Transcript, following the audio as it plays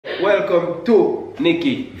Welcome to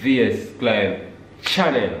Nikki VS Client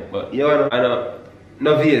channel. But you know,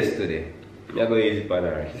 no VS today. I'm going to use it on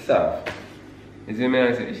her. She's soft. Is it me?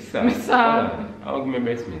 I say she's soft. Me soft. I'll give me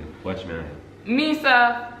breast milk. Watch me on you. Me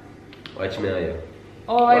soft. Watch me on you.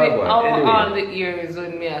 All the ears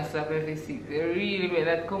when me are soft every seat. They really make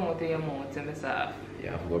that come out of your mouth and the soft.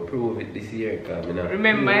 Yeah, I'm going to prove it this year.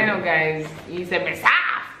 Remember, you know, guys, he said me soft.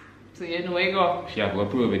 So you know where you go. She have to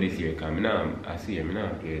prove it this year because I see her, I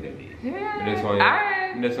play the day.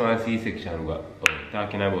 Yeah. That's why C-section got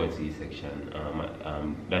talking about C-section.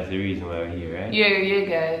 That's the reason why we're here, right? Yeah,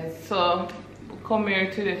 guys. So come here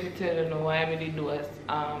today to tell you why I did do a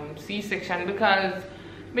C-section, because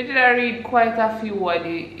I did read quite a few of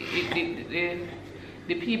the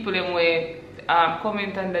people in way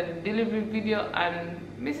comment on the delivery video, and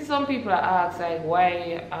I see some people ask like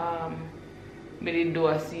why I did do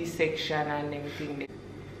a C-section and everything.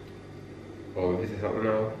 Oh, this is something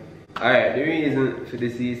now. Alright, the reason for the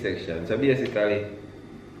C-section. So basically,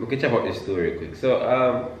 we can check out the story quick.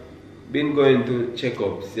 So been going to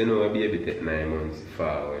checkups, you know, a baby take 9 months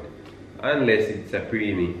forward. Unless it's a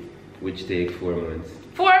preemie, which takes 4 months.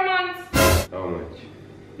 4 months? How much?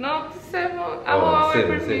 No, 7. Oh,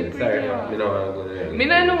 7. Sorry, I don't go there. Me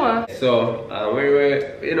don't know. So, we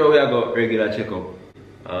got regular checkup.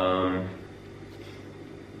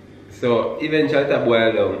 So eventually that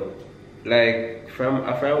boiled down, like from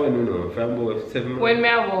about 7 months. When me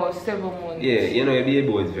about 7 months. Yeah, you know, your baby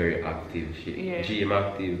was very active. Yeah. She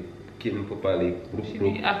active, kicking properly, She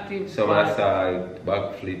be active. some aside,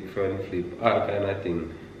 back flip, front flip, all kind of thing.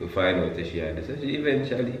 We find out that she had this. So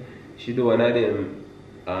she do one of them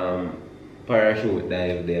parachute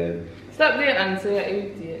dive there. Stop there and say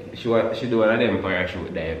everything. She do one of them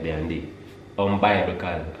parachute dive there and the umbilical.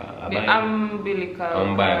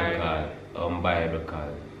 Umbilical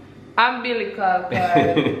card.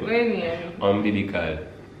 When you? Umbilical.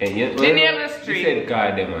 And yet, the name of the street. The said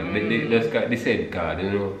card, man. The said card, you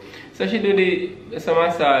know. So she do some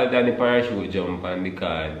assault and the parachute jump and the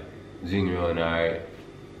card swing around her.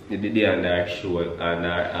 They on her shoulder and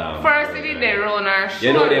her arm. First they did round her shoulder.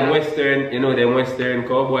 You know them Western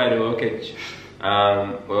cowboy they will catch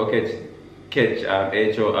HORC.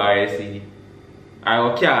 I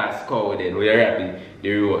will cast cow then we are wrapping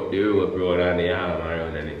the rope around and the arm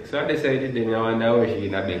around the neck. So I decided then I wonder what she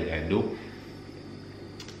in a belly and do.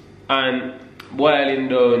 And boiling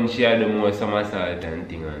down she had the more some assault and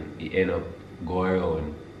thing and it end up go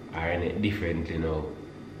around her neck differently now.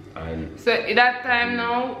 And so at that time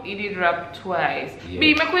now he did rap twice. Yeah. But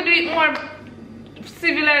you could do it more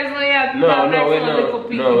civilized now. No,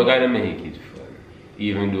 we gotta make it fun.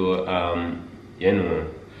 Even though you know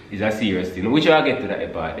it's a serious thing. Which I'll get to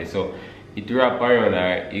that part. So it wrap around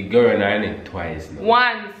her, it go around her neck twice now.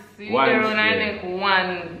 Once go around her neck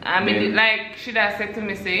one. I mean then, like she has said to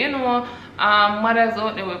me say, you know, mothers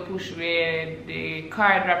out there will push where the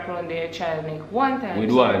card wrap around their child neck one time.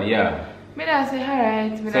 With one, yeah. Me I say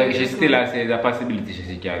alright. So she still has a possibility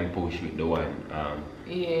she can push with the one.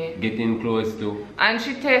 Yeah. Getting close to. And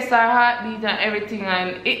she tests her heartbeat and everything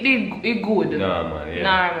and it good. Normal, yeah.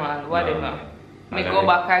 Normal, whatever. Normal. Me go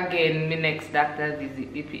back again, my next doctor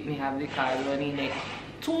visit, they pick me have the car running neck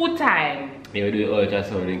 2 times. Yeah, we do the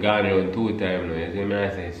ultrasound, we gone around 2 times now, you see me I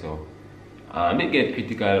say so. It get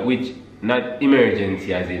critical, which not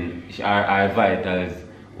emergency as in our vitals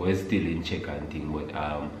was still in check and thing, but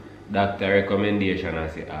doctor recommendation I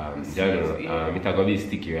say general, it's gonna be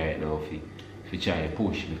sticky right now if you try to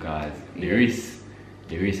push because the risk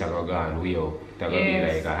are gonna go way up. It's gonna be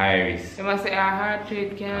like a high risk. You must say our heart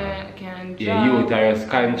rate can jump. Yeah, uterus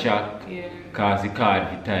contract, cause the cord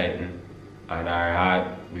will tighten and our heart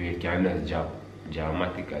rate can just drop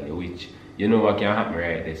dramatically, which you know what can happen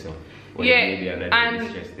right there. So when and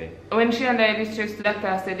distress there. When she under distress, the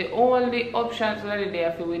doctor said the only options that are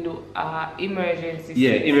there for we do emergency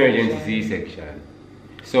C-section. Emergency C-section.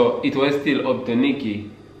 So it was still up to Nikki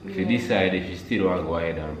to decide if she still want to go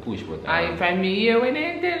ahead and push. But if I'm here when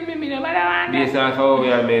they tell me no matter what. Based on how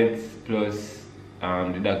we are meds plus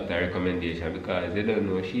the doctor recommendation, because they don't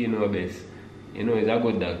know, she knows best. You know, it's a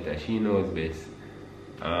good doctor, she knows best.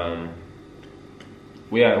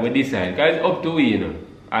 We decide, because it's up to we, you know.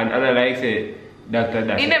 And like I said, Dr.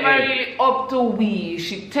 Dash. It never really up to we.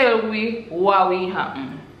 She tell we what will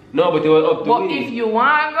happen. No, but it was up to we. But if you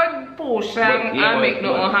want to push and make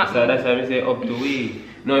nothing happen. So that's why I say up to we.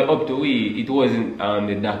 No, up to we. It wasn't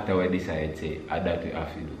the doctor who decided say that we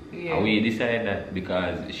have to do. Yeah. And we decided that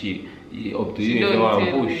because up to you if you want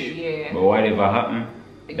to push. Yeah. But whatever happened,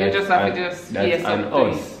 you just have to that's on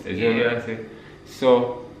us. You know what I say?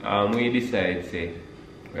 So we decided say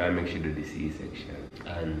we're gonna make sure do the C-section.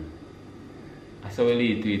 And so we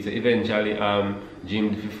lead to it. So eventually,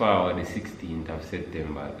 Jim forward the 16th of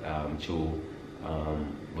September through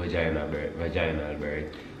vaginal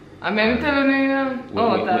birth. I mean, telling you,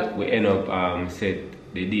 we end up set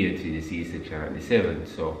the date for the C-section at the 7th.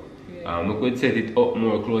 So we could set it up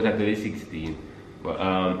more closer to the 16th. But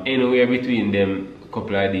anywhere between them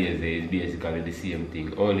couple of days is basically the same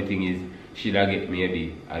thing. Only thing is she'd get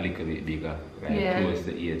maybe a little bit bigger, like close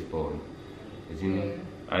to 8 pounds. You see me?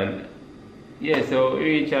 And yeah, so we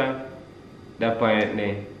reach that point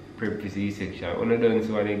then, prep for C-section. When I done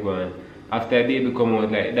so they go on. After a baby come out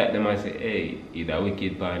like that, they might say, hey, it's a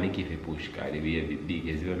wicked panic if you push because the baby big,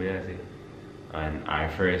 you see what I say? And our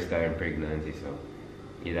first time pregnancy, so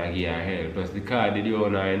it'll give her help. Plus the cord did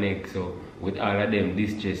on our neck, so with all of them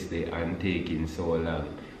distress there and taking so long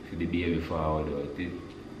for the baby forward out, it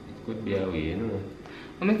could be a way, you know.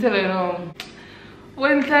 Let me tell you now.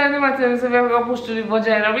 One time I tell me if I'm going to push to the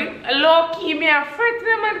vagina, low key, me afraid to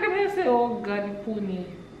them and I say, oh God, the pony.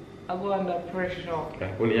 I go under pressure.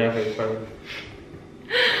 Yeah, pony have it fun.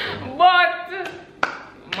 But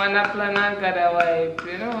man, I plan on God a wife,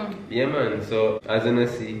 you know. Yeah man, so as you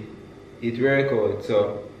see, it work out,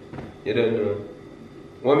 so you don't know.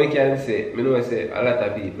 What I can say, I know say a lot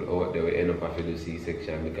of people out there will end up having to do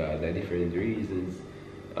C-section because of different reasons.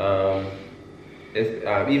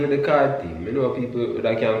 Even the card thing, I know people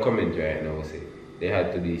that can comment right now say they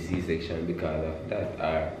had to do C-section because of that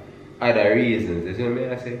or other reasons. You see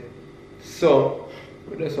what I say? So,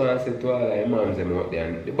 I just want to say to all the moms them out there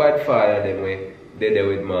and the bad father them way they're there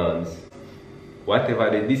with moms.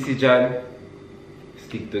 Whatever the decision,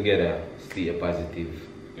 stick together, stay positive.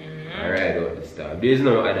 Alright out the stuff. There's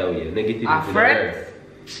no other way. Negativity in the world.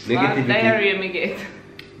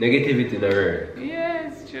 Negativity in the world.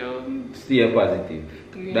 Yes, true. Stay positive.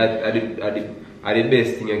 Yeah. That are the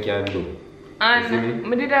best thing you can do. And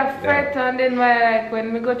I did a fret and then like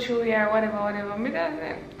when we go through here whatever,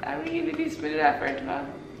 I really did a fret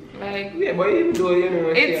like yeah, but even though you know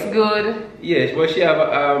it's good. Yes, but she have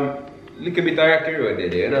a little bit of rocky road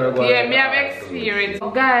there, you know. Yeah, me have experience.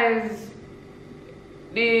 Guys,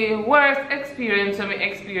 the worst experience I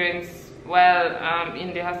experienced while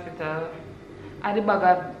in the hospital, I had the bag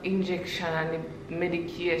of injection and the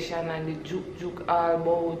medication and the juke all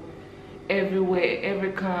about everywhere,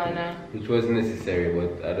 every corner. Which was necessary,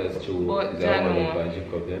 but that's true. But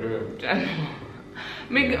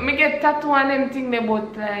Me get tattoo and them thing there,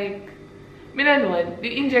 but like, me don't know,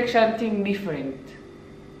 the injection thing different.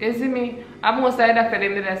 You see me? And most of the doctor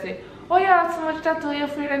them did say, oh you have so much tattoo, you're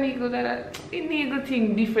afraid of needle. The needle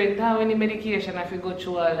thing different. How many medication if you go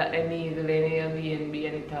through all that the needle and your VNB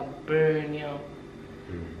and it'll burn you.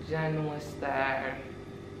 Jano star.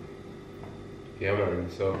 Yeah man,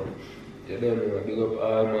 so you don't know, big up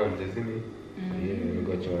all moms, you see me? Yeah, we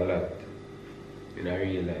got through a lot. In a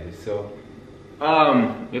real life. So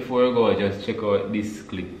before we go, just check out this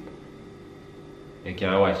clip. You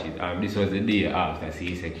can watch it. This was the day after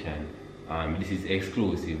C-section. This is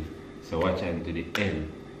exclusive, so watch it to the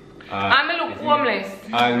end. I'm a look homeless.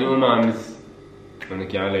 All new moms, and you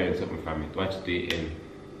can learn something from it. Watch to the end.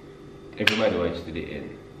 Everybody watch to the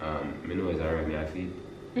end. I know it's around me, I see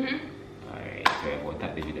it. Alright, so I'll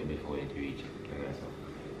tap the video before it reaches.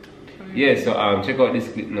 Yeah, so check out this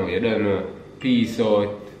clip now. You don't know. Peace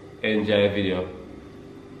out. Enjoy the video.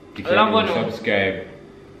 If you haven't subscribe.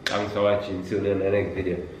 Thanks for watching. See you in the next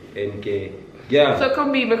video. NK. Yeah. So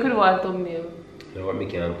come be, I could want a thumbnail. No, what me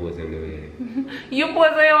can't pose in the way. You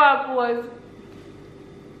pose or you want pose?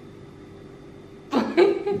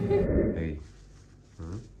 Hey.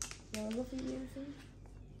 You want to go for your baby?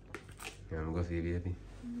 You want to go for your baby?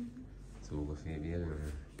 So we'll go for your baby.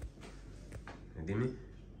 You see me?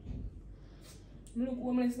 You look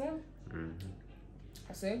homeless now?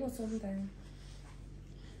 I say you go sometime.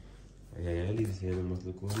 Yeah, I live here, you must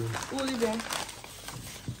look homeless. Who live there?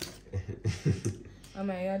 Am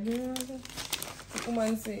I here doing that? The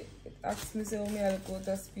woman say, ask me say how me I look out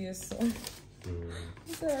of space so. I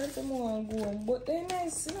say I just want to go home, but they're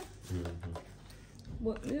nice, you know?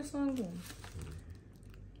 But I just want to go home.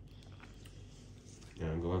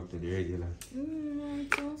 Yeah, go back to the regular.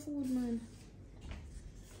 It's all food, man.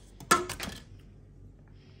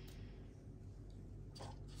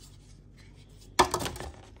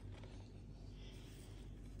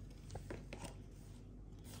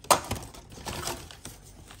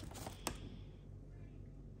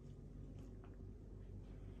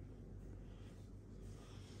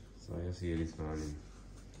 So I see you this morning.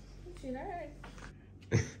 She alright.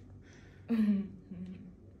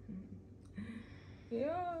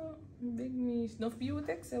 Yeah, big miss. No few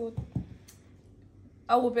text out.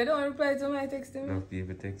 I hope you don't reply to my text to me. No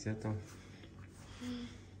people text you too.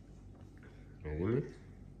 You see me?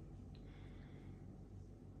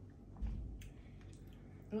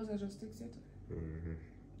 Those are just text you too.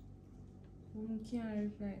 I can't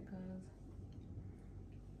reply because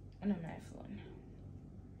I'm on my phone.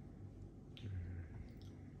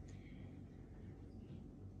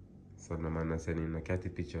 So no man not sending no catty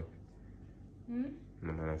picture. No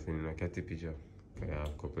man not sending no catty picture. I have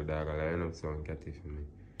a couple dogs line up some catty for me.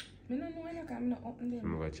 I don't know why I'm not open them.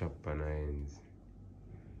 I'm going to chop on the ends.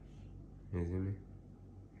 You see me?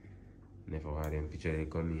 Never had them picture they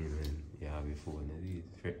come in and you have your phone.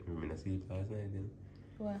 Fred, remember I sleep last night then?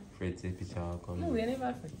 What? Fred say picture come No, we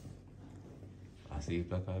never Fred. I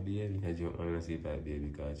sleep like a baby. I joke, I'm not sleep like a baby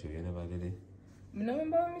because you never did it. I don't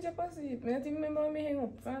remember when I just asleep. I don't remember when I hang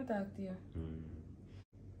up and talk to you.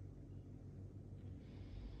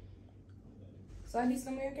 So this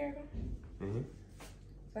number you care for?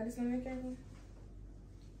 So this number you care for?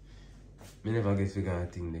 I never get figure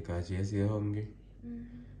out thing because you say you're hungry.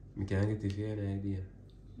 I can't get the fair idea.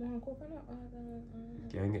 Coconut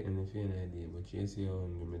water. Can't get any fair idea, but you say you're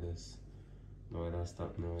hungry, I just know that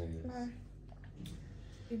stop now.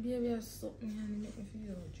 The baby has sucked me and make me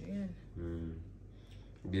feel drained.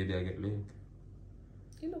 Baby, I get milk.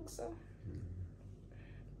 He looks so.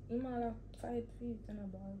 He's all like 5 feet and a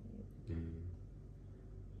ball feet.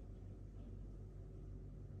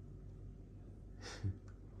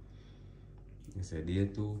 You said day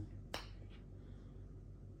 2.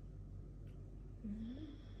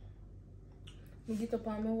 I get up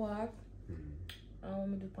on my walk. I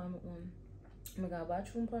do on my own. I got a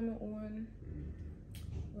bathroom on my own.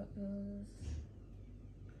 What else?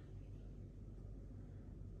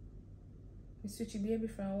 I switch the baby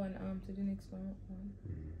from one arm to the next one.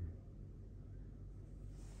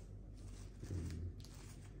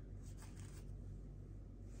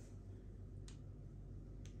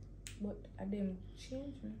 But I them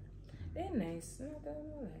change me. They're nice, not that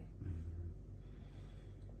no lie.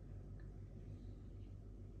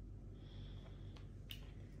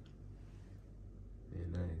 They're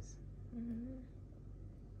nice.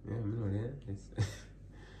 Yeah, I know they're nice. I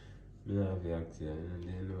don't have the accent,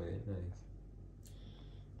 they know they're nice.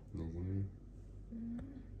 You see me?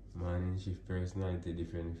 Morning shift personality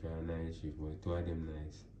different from night shift, but 2 of them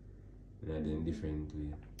nice. And then different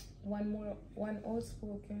way. One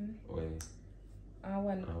outspoken. Why?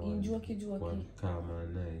 One in jokey. One calm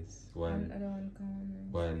and nice. Another one calm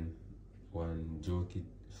and nice. One jokey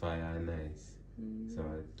fire and nice. So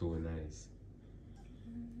 2 nice.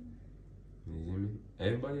 You see me?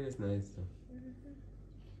 Everybody is nice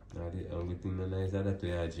though. The only thing not nice is that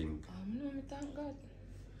way I drink. No, I thank God.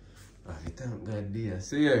 I thank God dear.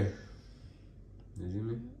 See you. You see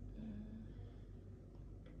me?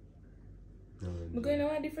 I'm going to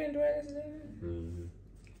a different world today.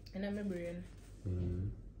 And I'm my brain.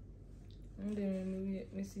 And then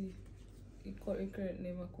I see the curtain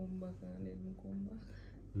never come back and then come back.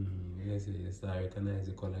 Yes, you start recognize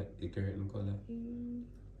the color, the curtain color.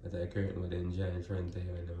 That's a curtain with the engine in front of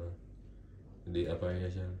you and the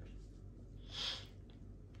operation.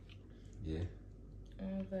 Yeah.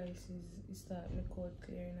 My voice is start me cold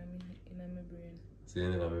clearing in my brain. So you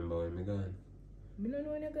never remember when I gone? I don't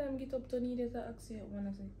know when I get up to need it to ask you when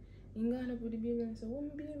I say, you gone up with the baby and I say, what my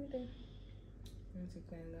baby then? And I say,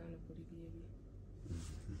 I'm gone up with the baby.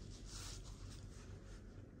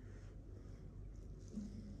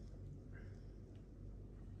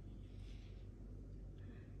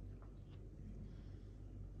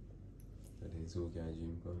 It's okay to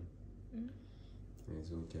dream come.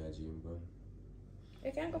 It's okay to dream come.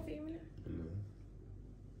 You can't go feel me now? No.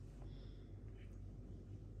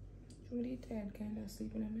 I'm really tired, kind of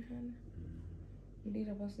sleeping on my hand. I did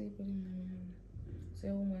have a sleeping in my hand. So a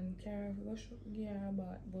woman carry her, go give her a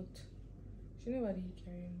bath, but she never did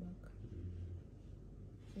carry him back.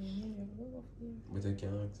 So you know, you go for him. But I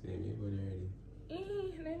can't ask you, you're going already.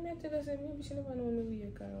 Then I tell her, maybe she never know me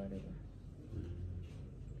weak or whatever.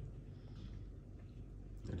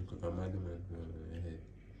 You look like a madman on your head.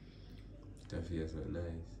 That feels so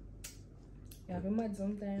nice. You have a mad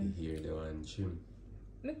sometimes. You hear the one trim.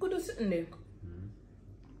 I could do something there.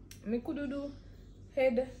 I could do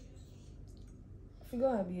head. Figure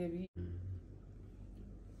out, baby.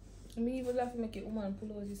 I even have to make a woman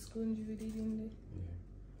pull out the sponge with it in there. Yeah.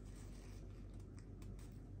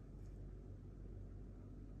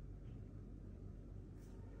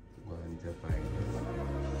 Go and jump out.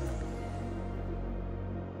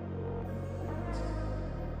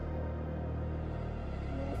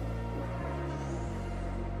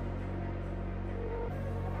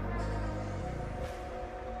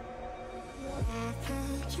 I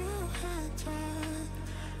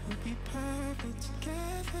be perfect.